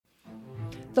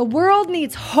The world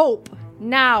needs hope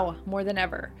now more than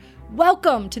ever.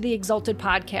 Welcome to the Exalted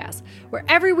Podcast, where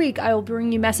every week I will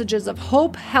bring you messages of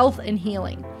hope, health, and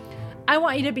healing. I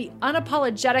want you to be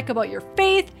unapologetic about your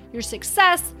faith, your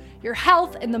success, your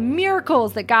health, and the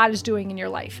miracles that God is doing in your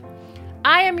life.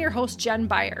 I am your host, Jen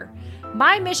Beyer.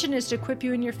 My mission is to equip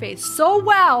you in your faith so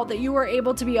well that you are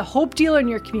able to be a hope dealer in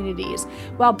your communities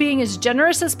while being as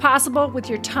generous as possible with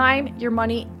your time, your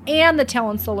money, and the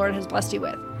talents the Lord has blessed you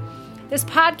with. This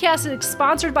podcast is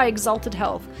sponsored by Exalted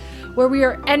Health, where we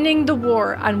are ending the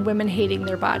war on women hating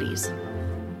their bodies.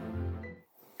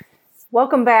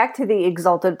 Welcome back to the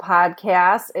Exalted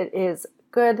Podcast. It is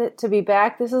good to be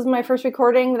back. This is my first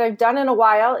recording that I've done in a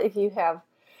while. If you have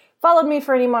followed me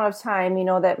for any amount of time, you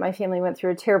know that my family went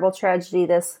through a terrible tragedy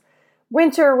this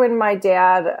winter when my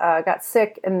dad got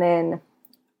sick and then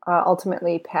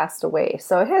ultimately passed away.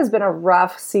 So it has been a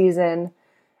rough season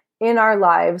in our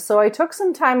lives. So I took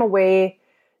some time away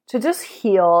to just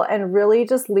heal and really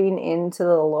just lean into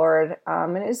the Lord.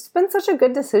 And it's been such a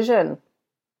good decision.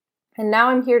 And now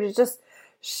I'm here to just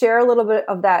share a little bit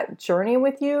of that journey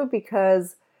with you,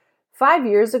 because 5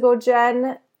 years ago,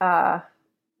 Jen,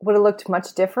 would have looked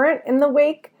much different in the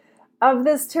wake of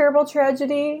this terrible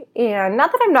tragedy. And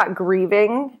not that I'm not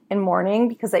grieving and mourning,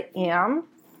 because I am,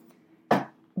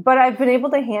 but I've been able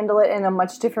to handle it in a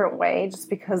much different way just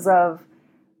because of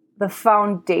the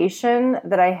foundation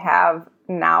that I have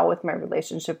now with my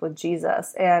relationship with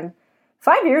Jesus. And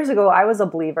 5 years ago, I was a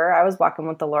believer. I was walking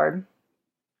with the Lord.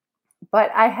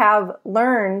 But I have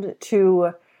learned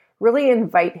to really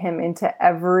invite him into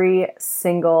every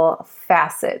single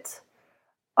facet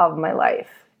of my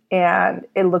life. And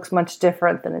it looks much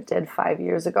different than it did 5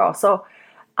 years ago. So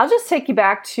I'll just take you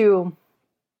back to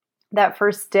that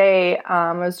first day.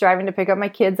 I was driving to pick up my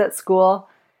kids at school.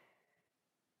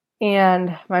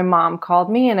 And my mom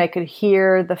called me, and I could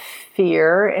hear the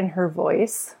fear in her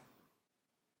voice.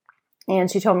 And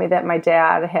she told me that my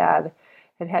dad had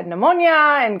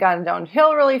pneumonia and gone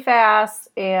downhill really fast,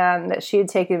 and that she had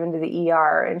taken him into the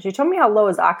ER. And she told me how low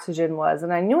his oxygen was.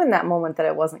 And I knew in that moment that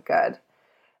it wasn't good.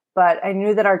 But I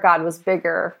knew that our God was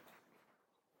bigger.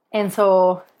 And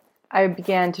so I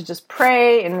began to just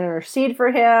pray and intercede for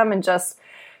him and just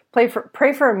pray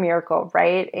for a miracle,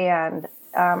 right? And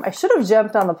I should have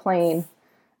jumped on the plane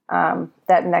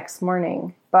that next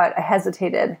morning, but I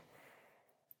hesitated.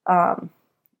 And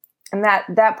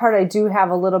that part I do have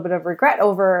a little bit of regret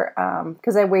over,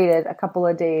 because I waited a couple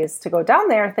of days to go down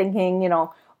there thinking,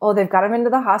 oh, they've got him into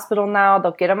the hospital now.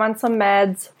 They'll get him on some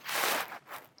meds.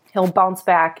 He'll bounce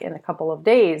back in a couple of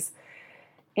days.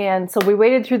 And so we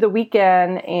waited through the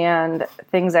weekend, and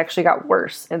things actually got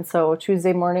worse. And so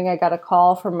Tuesday morning, I got a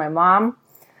call from my mom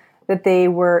that they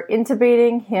were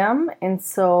intubating him. And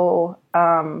so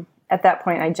at that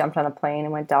point, I jumped on a plane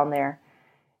and went down there.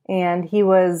 And he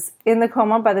was in the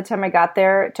coma by the time I got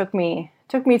there. It took me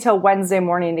till Wednesday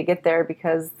morning to get there,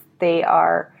 because they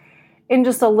are in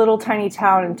just a little tiny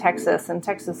town in Texas, and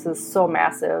Texas is so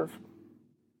massive.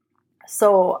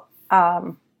 So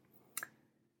when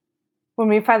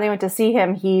we finally went to see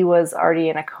him, he was already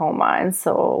in a coma. And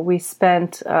so we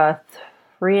spent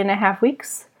 3.5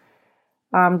 weeks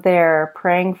there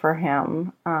praying for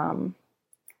him.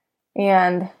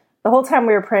 And the whole time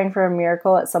we were praying for a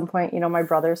miracle, at some point, my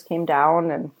brothers came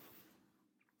down and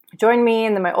joined me.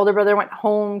 And then my older brother went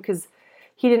home because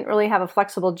he didn't really have a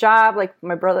flexible job like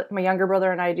my younger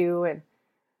brother and I do. And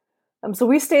so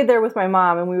we stayed there with my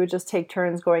mom, and we would just take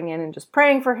turns going in and just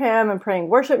praying for him and praying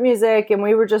worship music. And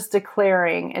we were just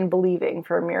declaring and believing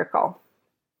for a miracle.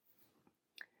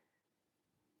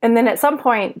 And then at some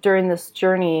point during this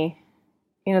journey,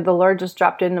 the Lord just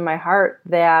dropped into my heart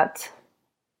that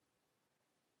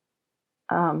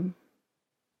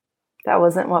that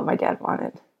wasn't what my dad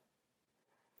wanted.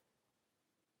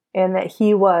 And that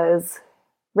he was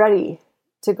ready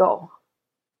to go.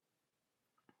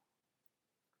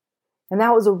 And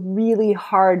that was a really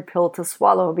hard pill to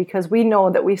swallow, because we know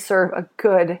that we serve a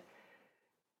good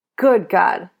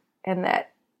God, and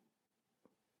that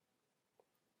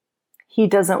he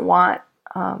doesn't want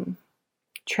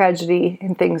tragedy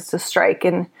and things to strike.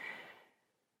 And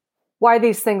why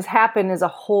these things happen is it's a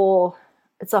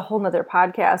whole nother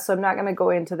podcast. So I'm not going to go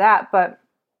into that. But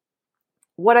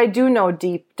what I do know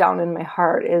deep down in my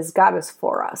heart is God is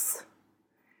for us.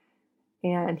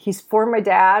 And he's for my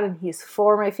dad, and he's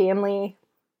for my family.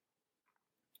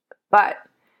 But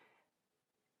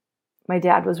my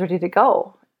dad was ready to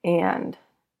go. And,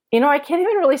 I can't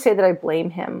even really say that I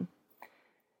blame him.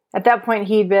 At that point,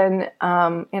 he'd been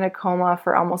in a coma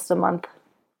for almost a month.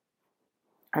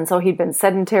 And so he'd been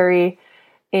sedentary.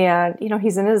 And,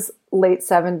 he's in his late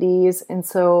 70s. And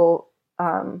so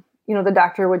the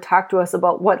doctor would talk to us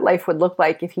about what life would look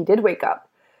like if he did wake up,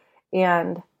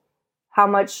 and how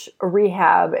much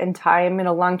rehab and time in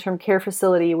a long-term care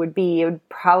facility would be. It would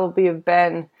probably have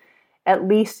been at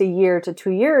least a year to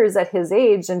 2 years at his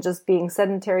age, and just being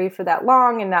sedentary for that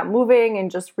long and not moving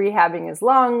and just rehabbing his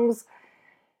lungs,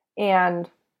 and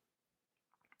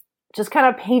just kind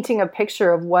of painting a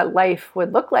picture of what life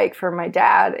would look like for my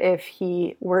dad if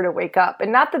he were to wake up.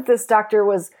 And not that this doctor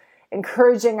was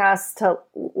encouraging us to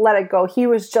let it go. He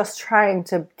was just trying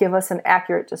to give us an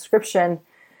accurate description.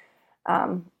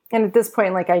 And at this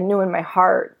point, I knew in my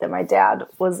heart that my dad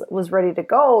was ready to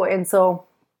go. And so,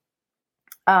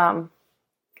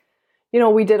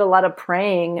 we did a lot of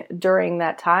praying during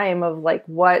that time of what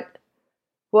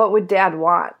would dad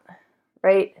want,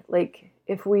 right?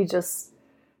 If we just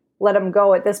let him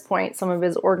go at this point, some of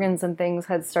his organs and things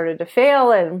had started to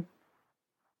fail. And,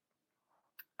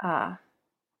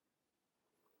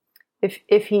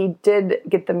 if he did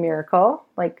get the miracle,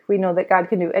 we know that God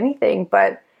can do anything,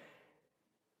 but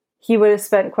he would have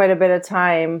spent quite a bit of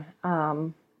time,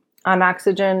 on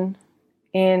oxygen,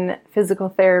 in physical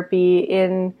therapy,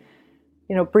 in,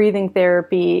 breathing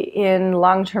therapy, in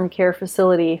long-term care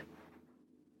facility.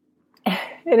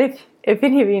 And if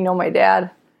any of you know my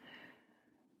dad,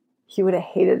 he would have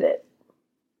hated it.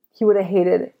 He would have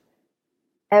hated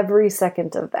every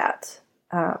second of that.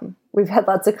 We've had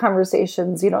lots of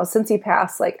conversations, since he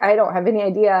passed. I don't have any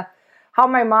idea how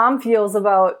my mom feels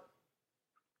about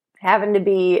having to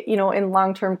be, in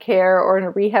long-term care or in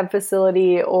a rehab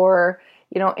facility or,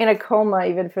 in a coma,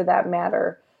 even for that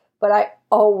matter. But I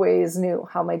always knew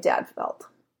how my dad felt.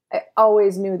 I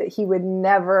always knew that he would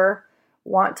never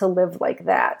want to live like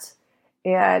that.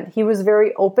 And he was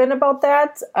very open about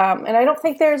that. And I don't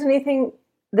think there's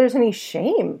any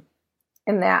shame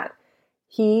in that.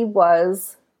 He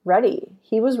was ready.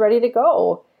 He was ready to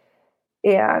go.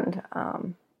 And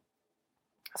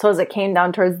so as it came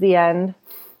down towards the end,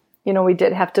 we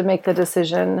did have to make the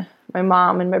decision, my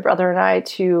mom and my brother and I,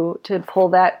 to pull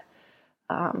that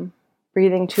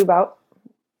breathing tube out.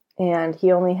 And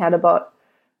he only had about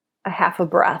a half a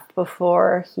breath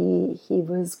before he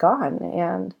was gone.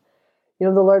 And the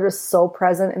Lord was so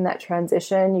present in that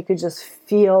transition. You could just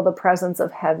feel the presence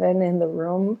of heaven in the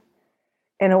room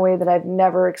in a way that I've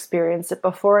never experienced it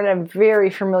before. And I'm very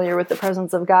familiar with the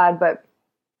presence of God, but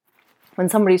when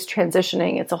somebody's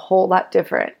transitioning, it's a whole lot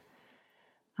different.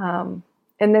 And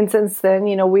then since then,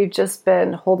 we've just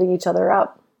been holding each other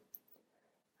up.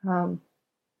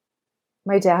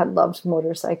 My dad loved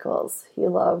motorcycles. He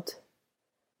loved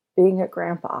being a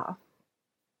grandpa.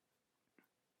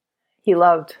 He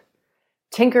loved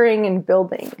tinkering and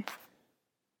building.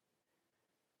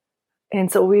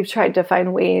 And so we've tried to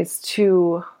find ways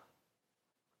to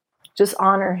just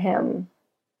honor him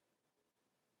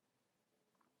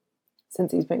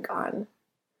since he's been gone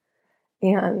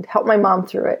and help my mom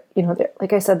through it.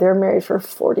 Like I said, they're married for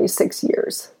 46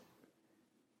 years.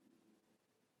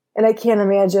 And I can't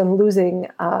imagine losing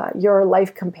your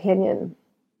life companion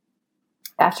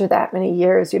after that many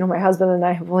years. My husband and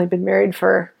I have only been married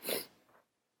for,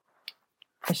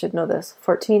 I should know this,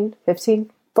 14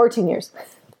 years.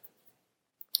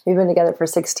 We've been together for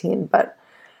 16, but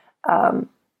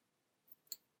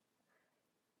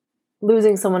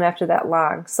losing someone after that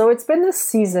long. So it's been this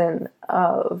season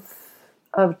of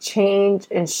change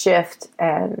and shift,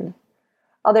 and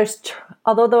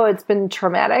although it's been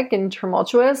traumatic and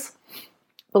tumultuous,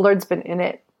 the Lord's been in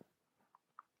it.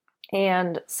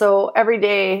 And so every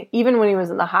day, even when he was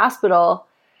in the hospital,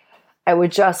 I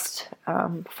would just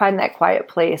find that quiet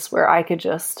place where I could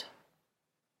just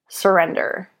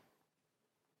surrender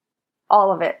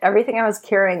all of it, everything I was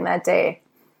carrying that day,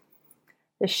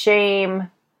 the shame,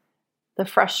 the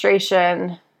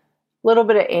frustration, a little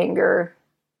bit of anger,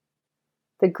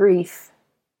 the grief,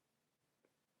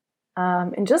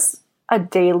 and just a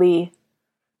daily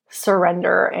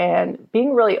surrender and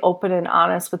being really open and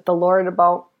honest with the Lord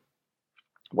about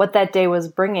what that day was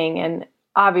bringing. And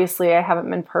obviously I haven't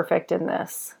been perfect in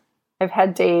this. I've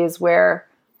had days where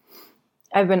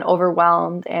I've been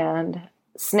overwhelmed and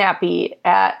snappy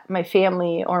at my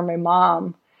family or my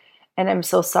mom, and I'm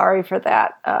so sorry for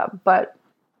that. But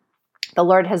the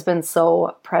Lord has been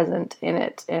so present in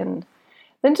it. And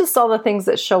then just all the things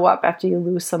that show up after you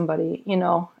lose somebody,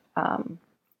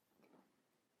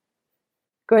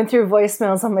 going through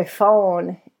voicemails on my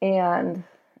phone, and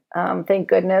thank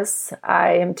goodness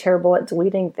I am terrible at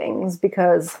deleting things,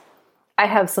 because I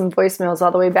have some voicemails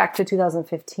all the way back to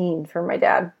 2015 from my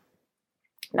dad.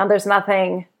 Now there's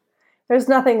nothing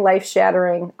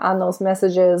life-shattering on those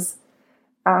messages,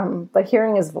 but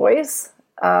hearing his voice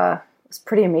was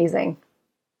pretty amazing.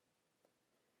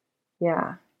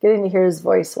 Yeah, getting to hear his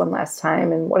voice one last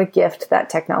time, and what a gift that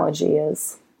technology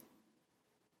is.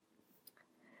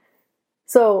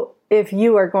 So if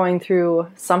you are going through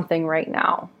something right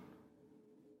now,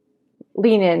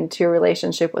 lean into your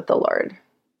relationship with the Lord.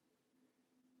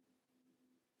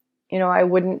 I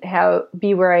wouldn't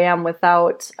be where I am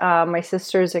without my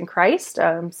sisters in Christ.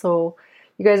 So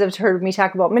you guys have heard me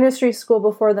talk about ministry school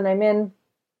before that I'm in.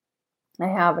 I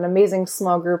have an amazing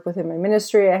small group within my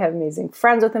ministry. I have amazing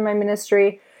friends within my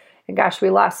ministry. And gosh,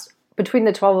 between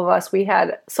the 12 of us, we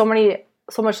had so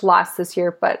much loss this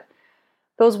year, but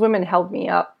those women held me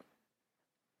up.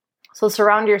 So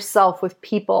surround yourself with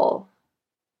people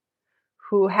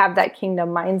who have that kingdom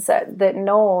mindset, that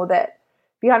know that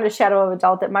beyond a shadow of a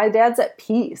doubt that my dad's at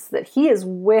peace, that he is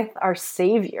with our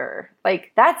Savior.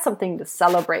 Like, that's something to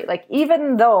celebrate. Like,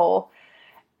 even though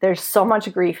there's so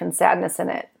much grief and sadness in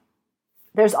it,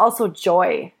 there's also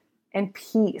joy and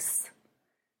peace,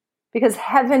 because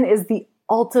heaven is the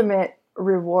ultimate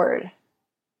reward.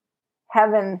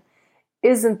 Heaven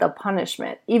isn't the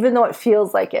punishment, even though it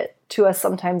feels like it to us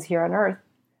sometimes here on earth.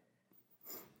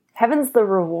 Heaven's the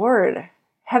reward.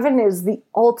 Heaven is the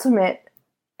ultimate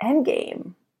end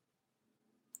game.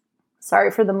 Sorry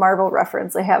for the Marvel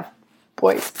reference. I have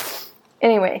boys.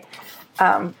 Anyway,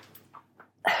 I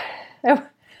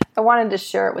wanted to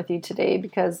share it with you today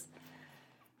because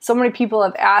so many people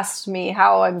have asked me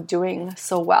how I'm doing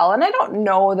so well. And I don't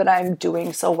know that I'm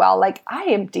doing so well. Like, I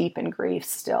am deep in grief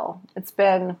still. It's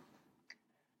been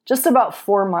just about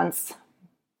 4 months.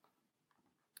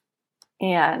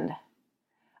 And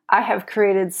I have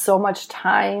created so much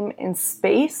time and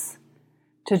space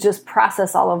to just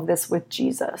process all of this with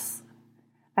Jesus.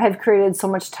 I have created so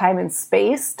much time and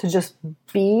space to just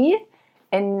be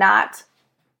and not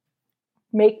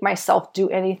make myself do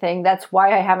anything. That's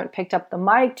why I haven't picked up the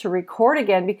mic to record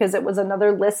again, because it was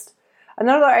another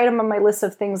item on my list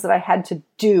of things that I had to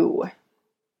do.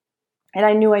 And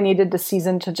I knew I needed the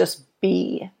season to just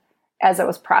be as I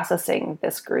was processing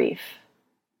this grief.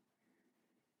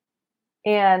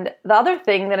 And the other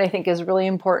thing that I think is really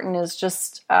important is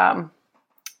just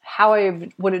how I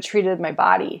would have treated my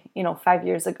body, 5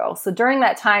 years ago. So during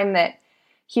that time that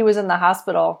he was in the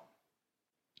hospital,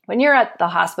 when you're at the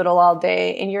hospital all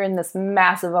day and you're in this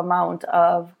massive amount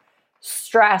of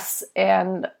stress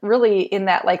and really in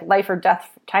that like life or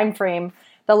death time frame,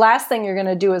 the last thing you're going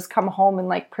to do is come home and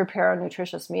like prepare a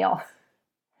nutritious meal.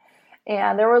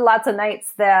 And there were lots of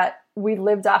nights that we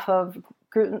lived off of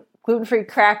gluten-free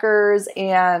crackers,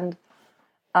 and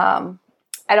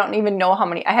I don't even know how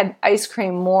many. I had ice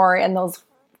cream more in those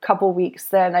couple weeks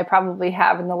than I probably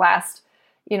have in the last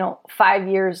 5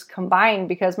 years combined,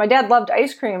 because my dad loved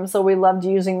ice cream. So we loved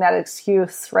using that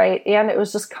excuse, right? And it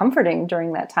was just comforting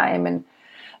during that time. And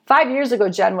 5 years ago,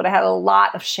 Jen would have had a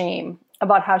lot of shame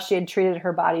about how she had treated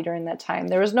her body during that time.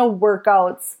 There was no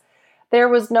workouts. There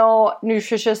was no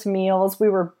nutritious meals. We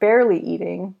were barely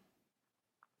eating.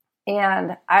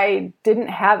 And I didn't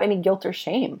have any guilt or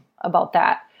shame about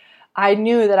that. I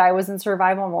knew that I was in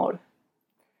survival mode.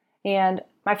 And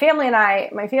my family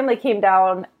came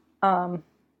down.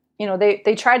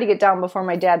 They tried to get down before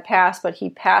my dad passed, but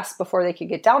he passed before they could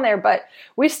get down there. But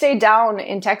we stayed down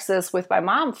in Texas with my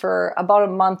mom for about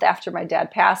a month after my dad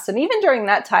passed. And even during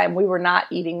that time, we were not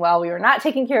eating well. We were not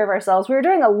taking care of ourselves. We were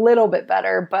doing a little bit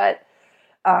better, but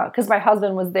because my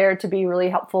husband was there to be really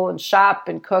helpful and shop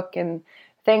and cook and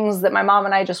things that my mom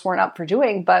and I just weren't up for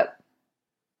doing. But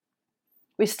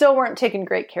we still weren't taking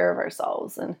great care of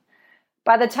ourselves. And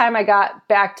by the time I got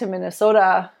back to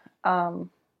Minnesota, I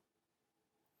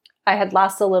had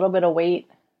lost a little bit of weight.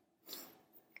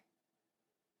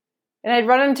 And I'd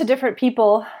run into different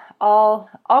people, all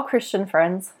Christian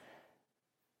friends.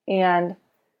 And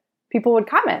people would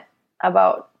comment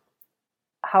about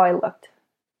how I looked.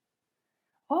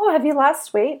 Oh, have you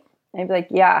lost weight? And I'd be like,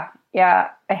 yeah,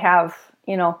 I have.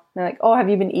 And they're like, oh, have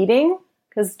you been eating?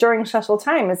 Because during special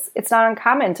time, it's not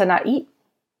uncommon to not eat.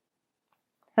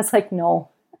 I was like, no,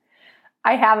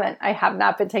 I haven't. I have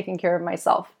not been taking care of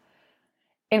myself.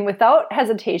 And without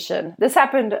hesitation, this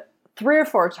happened 3 or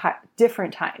 4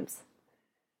 different times.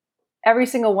 Every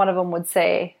single one of them would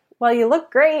say, well, you look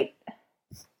great,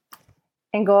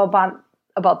 and go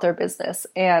about their business.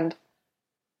 And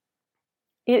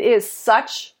it is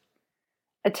such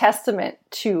a testament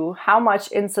to how much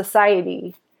in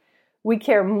society we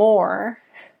care more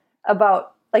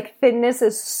about, like, thinness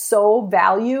is so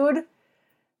valued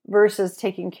versus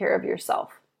taking care of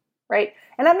yourself, right?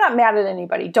 And I'm not mad at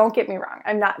anybody. Don't get me wrong.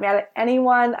 I'm not mad at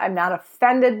anyone. I'm not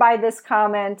offended by this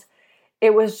comment.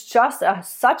 It was just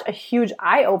such a huge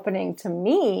eye-opening to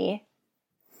me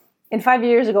And 5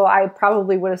 years ago, I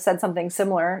probably would have said something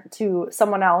similar to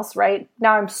someone else, right?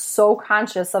 Now I'm so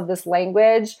conscious of this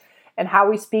language and how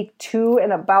we speak to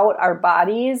and about our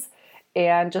bodies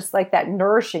and just like that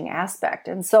nourishing aspect.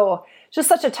 And so just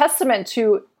such a testament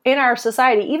to, in our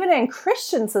society, even in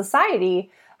Christian society,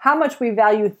 how much we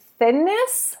value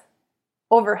thinness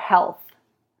over health.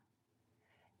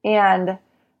 And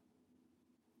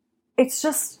it's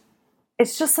just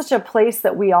such a place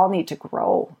that we all need to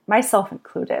grow, myself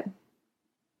included.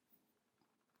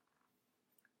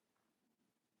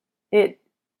 It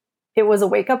was a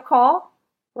wake-up call,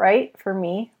 right, for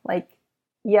me. Like,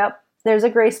 yep, there's a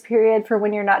grace period for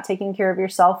when you're not taking care of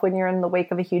yourself, when you're in the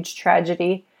wake of a huge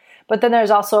tragedy. But then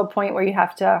there's also a point where you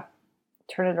have to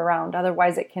turn it around.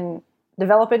 Otherwise, it can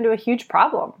develop into a huge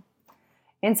problem.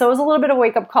 And so it was a little bit of a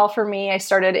wake-up call for me. I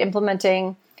started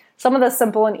implementing some of the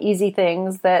simple and easy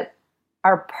things that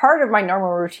are part of my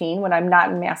normal routine when I'm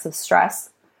not in massive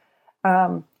stress.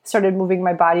 Started moving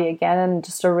my body again in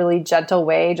just a really gentle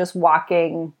way, just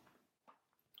walking,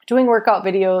 doing workout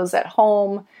videos at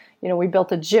home. You know, we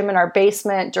built a gym in our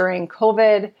basement during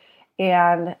COVID,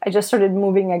 and I just started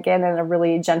moving again in a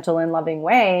really gentle and loving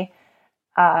way.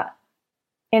 And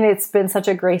it's been such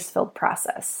a grace-filled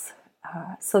process.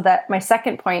 So that my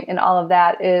second point in all of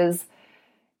that is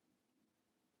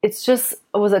it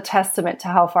was a testament to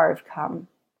how far I've come.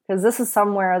 Because this is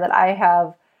somewhere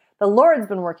that the Lord's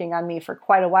been working on me for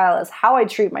quite a while, is how I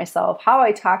treat myself, how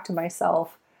I talk to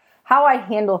myself, how I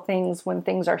handle things when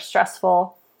things are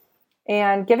stressful,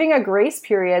 and giving a grace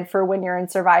period for when you're in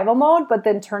survival mode, but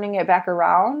then turning it back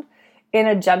around in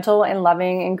a gentle and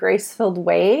loving and grace-filled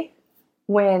way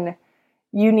when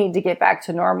you need to get back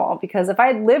to normal. Because if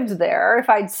I'd lived there, if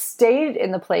I'd stayed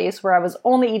in the place where I was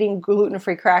only eating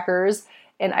gluten-free crackers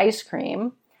and ice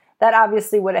cream, that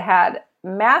obviously would have had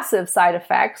massive side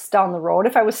effects down the road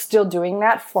if I was still doing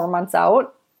that 4 months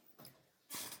out.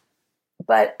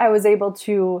 But I was able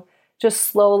to just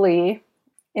slowly,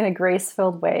 in a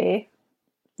grace-filled way,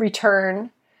 return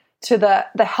to the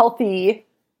healthy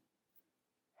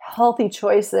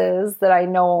choices that I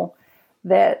know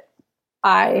that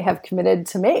I have committed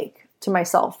to make to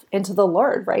myself and to the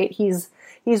Lord, right? He's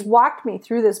walked me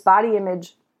through this body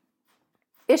image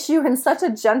issue in such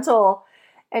a gentle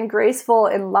and graceful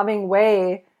and loving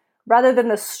way, rather than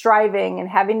the striving and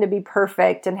having to be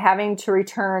perfect and having to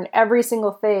return every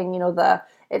single thing, the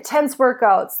intense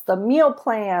workouts, the meal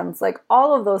plans, like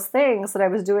all of those things that I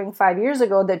was doing 5 years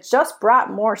ago that just brought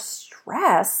more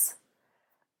stress.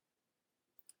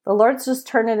 The Lord's just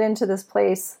turned it into this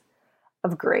place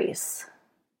of grace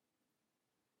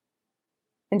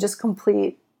and just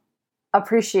complete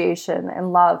appreciation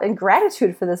and love and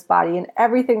gratitude for this body and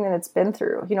everything that it's been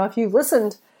through. If you've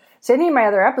listened to any of my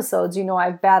other episodes,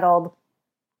 I've battled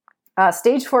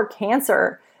stage 4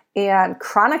 cancer and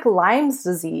chronic Lyme's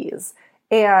disease,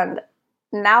 and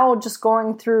now just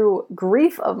going through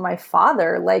grief of my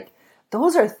father. Like,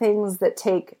 those are things that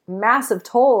take massive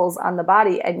tolls on the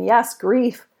body. And yes,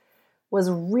 grief was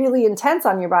really intense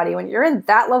on your body. When you're in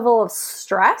that level of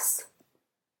stress,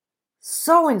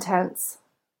 so intense.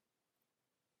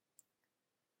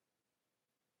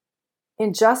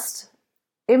 And just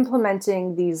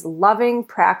implementing these loving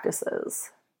practices,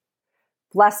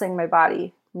 blessing my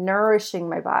body, nourishing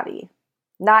my body,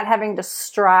 not having to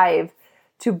strive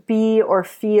to be or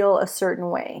feel a certain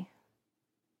way,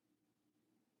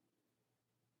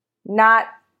 not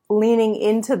leaning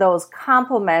into those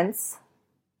compliments.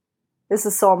 This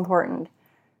is so important.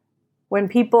 When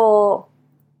people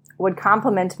would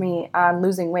compliment me on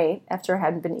losing weight after I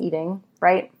hadn't been eating,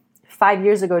 right? 5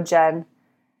 years ago, Jen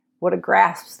would have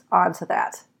grasped onto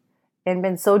that and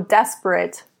been so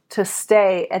desperate to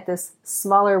stay at this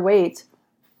smaller weight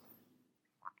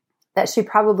that she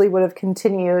probably would have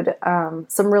continued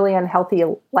some really unhealthy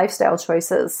lifestyle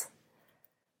choices.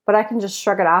 But I can just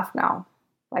shrug it off now.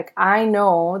 Like, I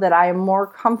know that I am more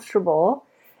comfortable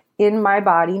in my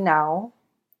body now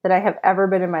than I have ever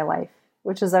been in my life,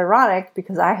 which is ironic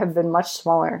because I have been much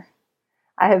smaller.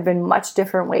 I have been much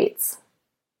different weights.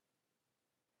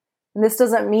 And this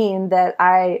doesn't mean that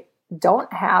I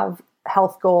don't have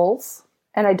health goals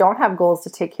and I don't have goals to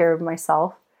take care of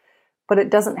myself, but it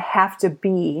doesn't have to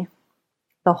be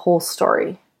the whole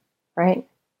story, right?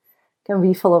 It can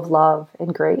be full of love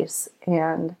and grace.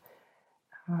 And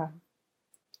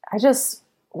I just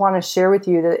want to share with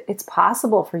you that it's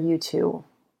possible for you too.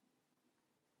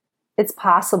 It's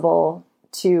possible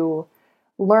to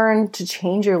learn to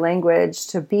change your language,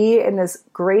 to be in this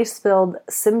grace-filled,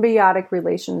 symbiotic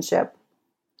relationship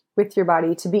with your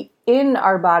body, to be in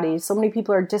our bodies. So many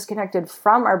people are disconnected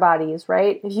from our bodies,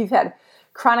 right? If you've had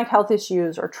chronic health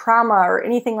issues or trauma or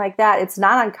anything like that, it's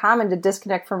not uncommon to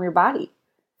disconnect from your body.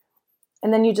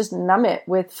 And then you just numb it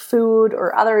with food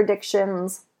or other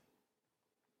addictions.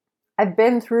 I've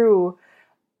been through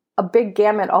a big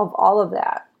gamut of all of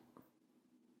that.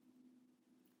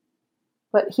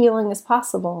 But healing is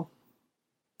possible.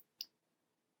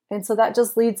 And so that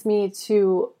just leads me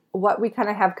to what we kind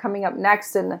of have coming up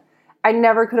next. And I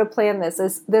never could have planned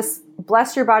this. This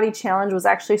Bless Your Body Challenge was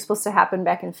actually supposed to happen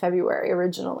back in February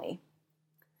originally.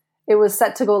 It was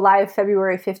set to go live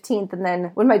February 15th. And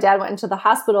then when my dad went into the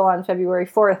hospital on February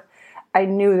 4th, I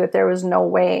knew that there was no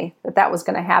way that that was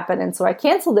going to happen. And so I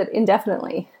canceled it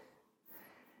indefinitely.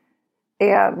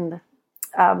 And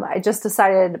I just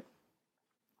decided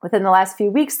within the last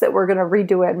few weeks that we're going to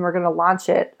redo it and we're going to launch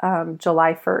it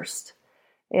July 1st.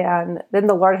 And then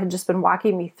the Lord had just been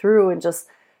walking me through and just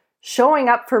showing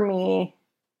up for me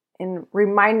and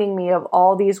reminding me of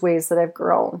all these ways that I've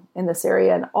grown in this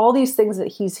area and all these things that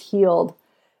He's healed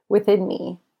within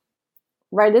me.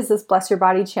 Right as this Bless Your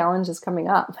Body Challenge is coming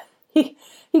up.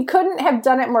 He couldn't have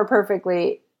done it more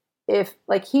perfectly if,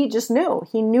 like, He just knew.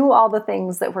 He knew all the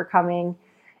things that were coming,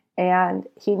 and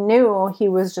He knew He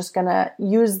was just going to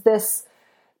use this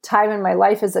time in my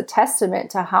life as a testament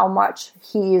to how much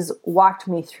He's walked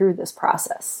me through this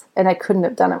process. And I couldn't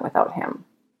have done it without Him.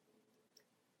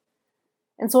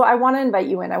 And so I want to invite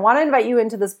you in. I want to invite you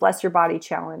into this Bless Your Body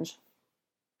Challenge.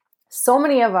 So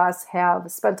many of us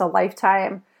have spent a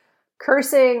lifetime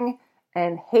cursing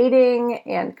and hating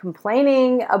and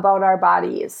complaining about our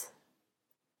bodies.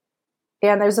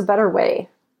 And there's a better way.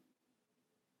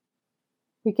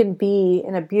 We can be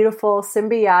in a beautiful,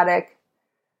 symbiotic,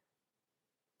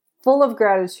 full of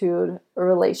gratitude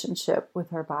relationship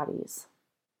with our bodies.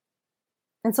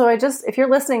 And so if you're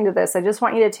listening to this, I just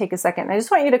want you to take a second. I just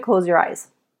want you to close your eyes.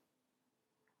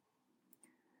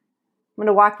 I'm going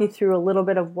to walk you through a little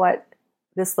bit of what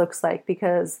this looks like,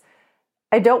 because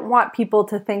I don't want people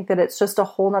to think that it's just a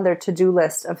whole nother to-do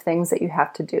list of things that you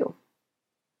have to do.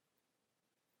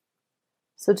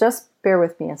 So just bear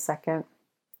with me a second.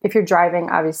 If you're driving,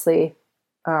 obviously,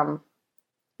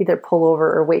 either pull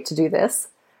over or wait to do this.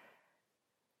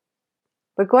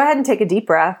 But go ahead and take a deep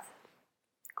breath.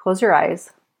 Close your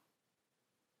eyes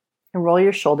and roll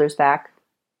your shoulders back.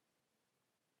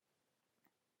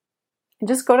 And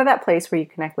just go to that place where you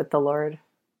connect with the Lord.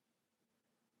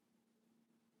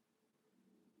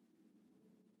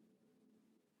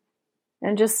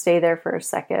 And just stay there for a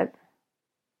second.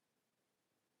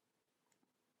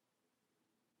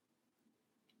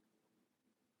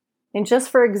 And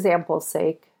just for example's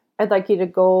sake, I'd like you to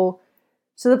go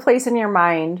to the place in your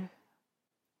mind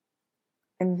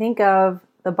and think of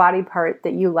the body part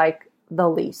that you like the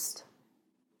least.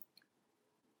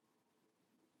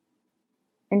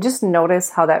 And just notice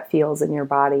how that feels in your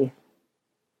body.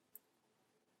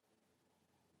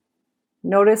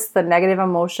 Notice the negative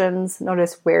emotions.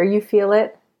 Notice where you feel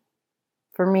it.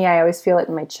 For me, I always feel it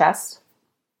in my chest.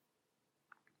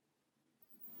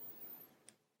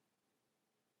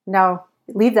 Now,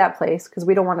 leave that place because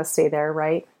we don't want to stay there,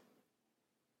 right?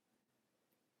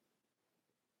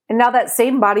 And now that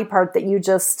same body part that you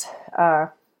just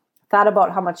thought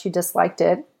about how much you disliked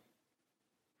it,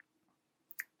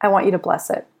 I want you to bless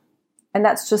it. And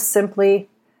that's just simply,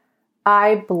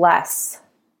 I bless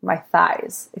my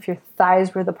thighs. If your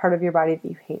thighs were the part of your body that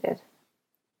you hated.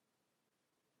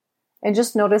 And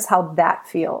just notice how that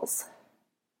feels.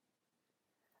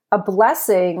 A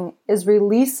blessing is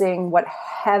releasing what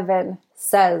heaven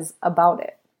says about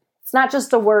it. It's not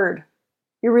just a word.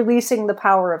 You're releasing the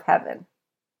power of heaven.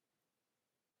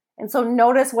 And so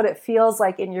notice what it feels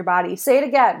like in your body. Say it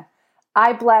again.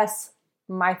 I bless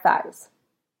my thighs.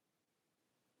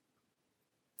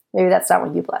 Maybe that's not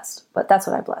what you blessed, but that's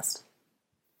what I blessed.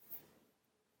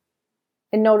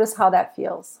 And notice how that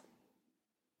feels.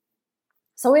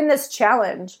 So in this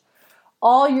challenge,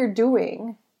 all you're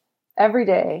doing every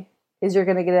day is you're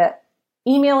going to get an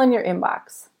email in your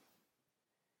inbox.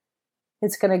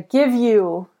 It's going to give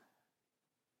you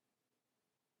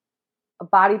a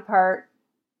body part,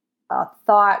 a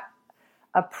thought,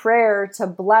 a prayer to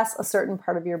bless a certain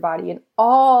part of your body. And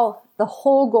the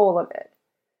whole goal of it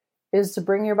is to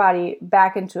bring your body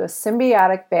back into a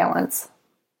symbiotic balance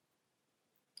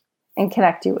and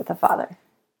connect you with the Father.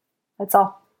 That's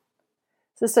all.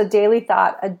 It's just a daily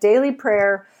thought, a daily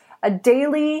prayer, a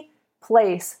daily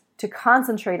place to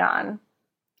concentrate on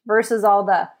versus all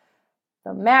the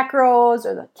macros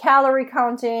or the calorie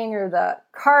counting or the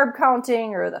carb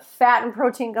counting or the fat and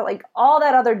protein, like all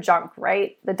that other junk,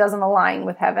 right? That doesn't align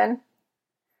with heaven.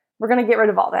 We're going to get rid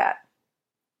of all that.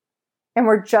 And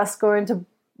we're just going to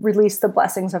release the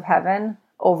blessings of heaven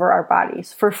over our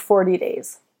bodies for 40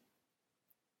 days.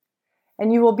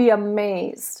 And you will be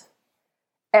amazed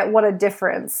at what a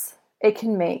difference it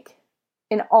can make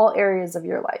in all areas of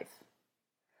your life.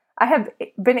 I have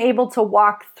been able to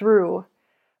walk through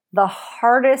the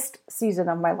hardest season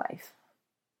of my life.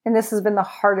 And this has been the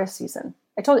hardest season.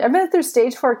 I told you, I've been through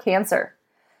stage 4 cancer.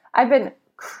 I've been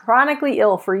chronically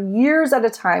ill for years at a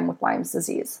time with Lyme's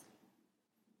disease.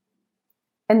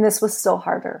 And this was still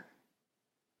harder.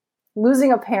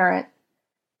 Losing a parent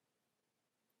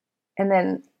and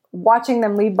then watching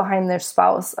them leave behind their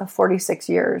spouse of 46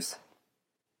 years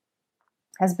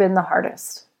has been the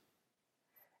hardest.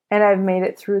 And I've made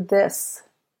it through this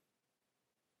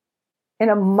in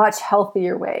a much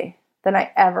healthier way than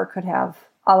I ever could have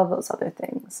all of those other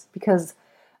things, because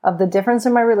of the difference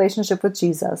in my relationship with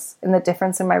Jesus and the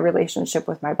difference in my relationship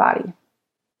with my body.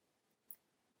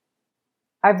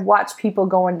 I've watched people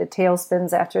go into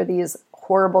tailspins after these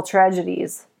horrible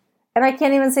tragedies, and I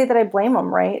can't even say that I blame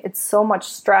them, right? It's so much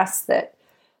stress that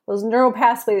those neural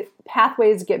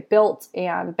pathways get built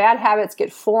and bad habits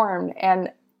get formed,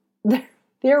 and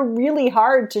they're really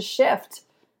hard to shift,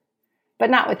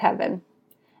 but not with heaven.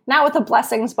 Not with the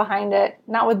blessings behind it,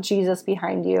 not with Jesus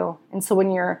behind you. And so when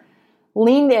you're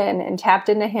leaned in and tapped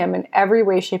into Him in every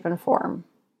way, shape, and form,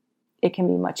 it can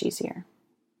be much easier.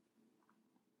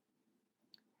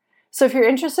 So if you're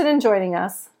interested in joining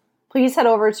us, please head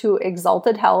over to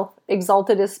Exalted Health.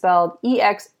 Exalted is spelled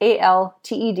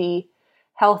EXALTED,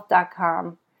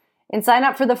 health.com, and sign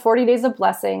up for the 40 Days of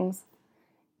Blessings.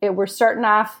 We're starting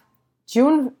off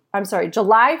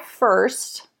July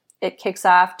 1st. It kicks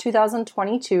off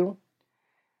 2022.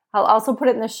 I'll also put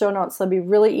it in the show notes, so it'll be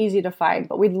really easy to find.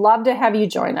 But we'd love to have you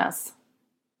join us.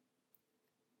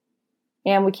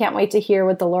 And we can't wait to hear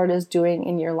what the Lord is doing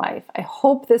in your life. I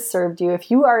hope this served you.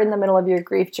 If you are in the middle of your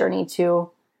grief journey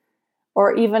too,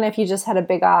 or even if you just had a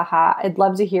big aha, I'd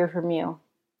love to hear from you.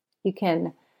 You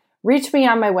can reach me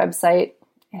on my website.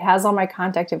 It has all my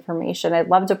contact information. I'd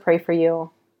love to pray for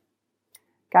you.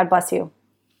 God bless you.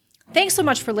 Thanks so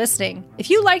much for listening. If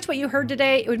you liked what you heard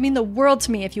today, it would mean the world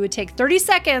to me if you would take 30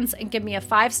 seconds and give me a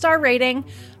 5-star rating,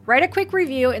 write a quick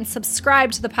review, and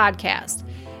subscribe to the podcast.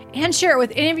 And share it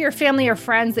with any of your family or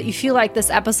friends that you feel like this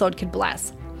episode could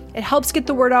bless. It helps get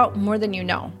the word out more than you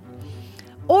know.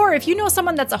 Or if you know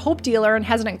someone that's a hope dealer and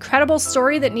has an incredible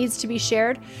story that needs to be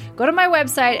shared, go to my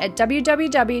website at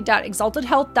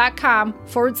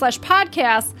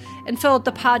www.exaltedhealth.com/podcast and fill out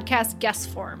the podcast guest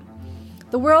form.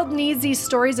 The world needs these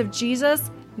stories of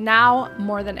Jesus now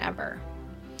more than ever.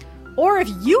 Or if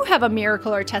you have a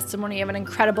miracle or testimony of an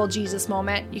incredible Jesus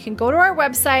moment, you can go to our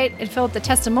website and fill out the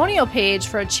testimonial page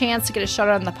for a chance to get a shout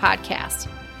out on the podcast.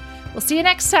 We'll see you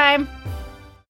next time.